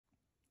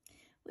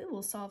We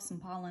will solve some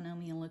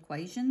polynomial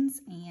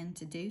equations, and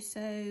to do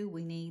so,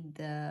 we need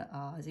the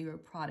zero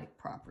product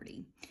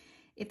property.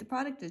 If the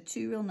product of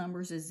two real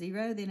numbers is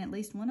 0, then at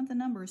least one of the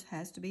numbers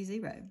has to be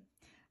 0.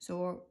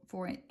 So,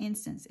 for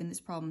instance, in this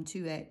problem,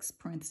 2x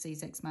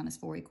parentheses x minus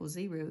 4 equals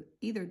 0,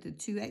 either the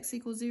 2x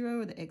equals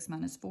 0 or the x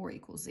minus 4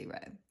 equals 0.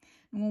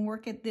 And we'll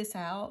work this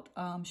out,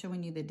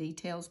 showing you the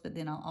details, but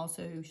then I'll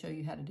also show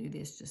you how to do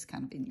this just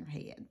kind of in your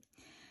head.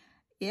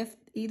 If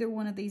either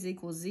one of these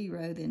equals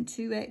 0, then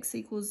 2x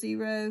equals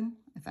 0.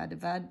 If I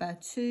divide by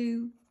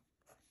 2,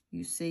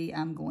 you see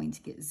I'm going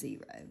to get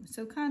 0.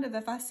 So kind of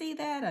if I see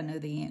that, I know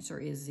the answer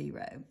is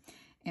 0.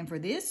 And for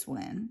this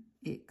one,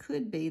 it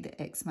could be that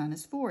x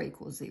minus 4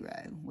 equals 0.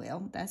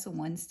 Well, that's a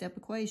one-step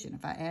equation.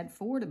 If I add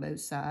 4 to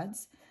both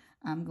sides,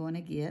 I'm going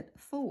to get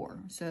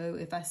 4. So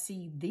if I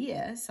see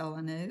this, all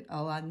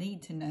I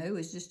need to know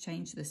is just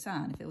change the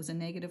sign. If it was a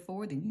negative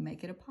 4, then you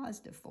make it a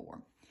positive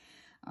 4.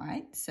 All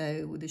right,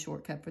 so the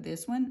shortcut for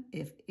this one,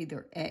 if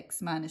either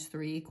x minus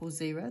 3 equals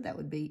 0, that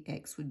would be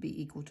x would be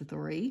equal to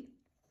 3.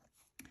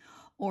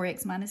 Or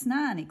x minus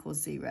 9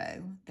 equals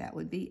 0, that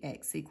would be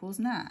x equals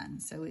 9.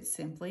 So it's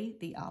simply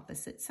the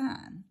opposite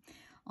sign.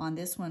 On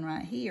this one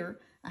right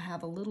here, I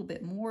have a little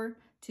bit more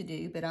to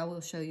do, but I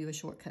will show you a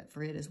shortcut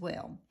for it as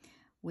well.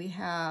 We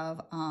have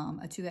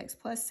a 2x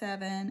plus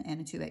 7 and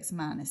a 2x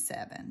minus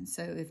 7.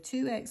 So if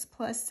 2x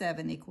plus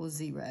 7 equals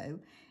 0,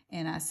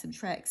 and I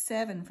subtract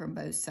 7 from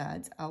both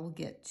sides, I will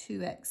get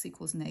 2x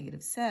equals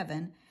negative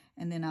 7,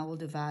 and then I will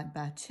divide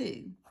by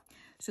 2.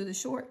 So the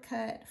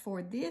shortcut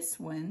for this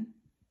one,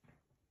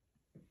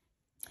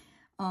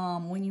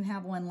 when you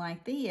have one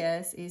like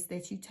this, is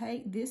that you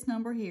take this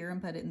number here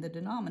and put it in the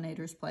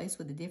denominator's place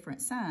with a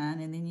different sign,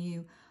 and then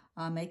you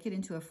make it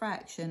into a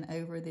fraction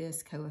over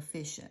this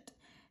coefficient.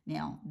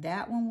 Now,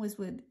 that one was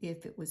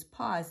if it was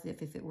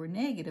positive. If it were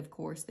negative, of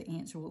course, the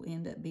answer will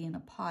end up being a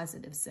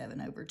positive 7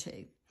 over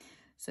 2.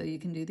 So you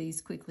can do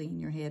these quickly in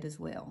your head as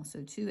well. So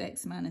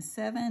 2x minus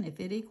 7, if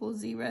it equals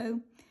 0,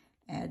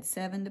 add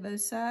 7 to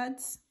both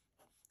sides.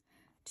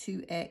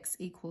 2x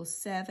equals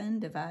 7,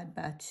 divide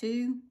by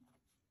 2.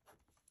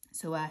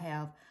 So I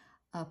have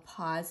a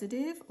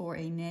positive or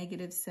a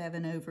negative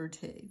 7 over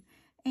 2.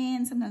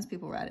 And sometimes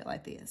people write it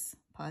like this,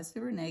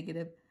 positive or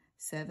negative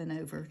 7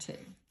 over 2.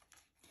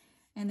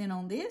 And then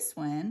on this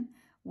one,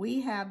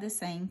 we have the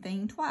same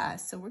thing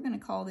twice. So we're going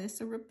to call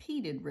this a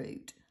repeated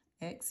root.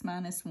 X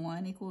minus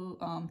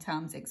 1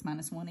 times x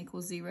minus 1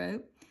 equals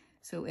 0.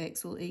 So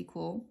x will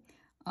equal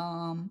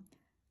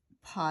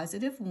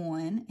positive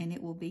 1, and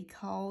it will be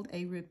called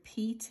a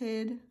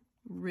repeated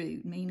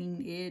root,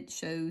 meaning it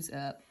shows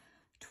up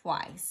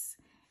twice.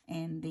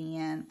 And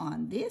then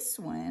on this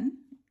one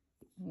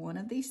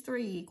of these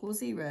three equals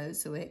 0.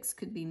 So x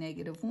could be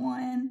negative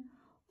 1,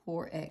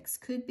 or x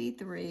could be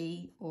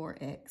 3, or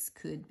x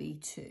could be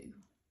 2.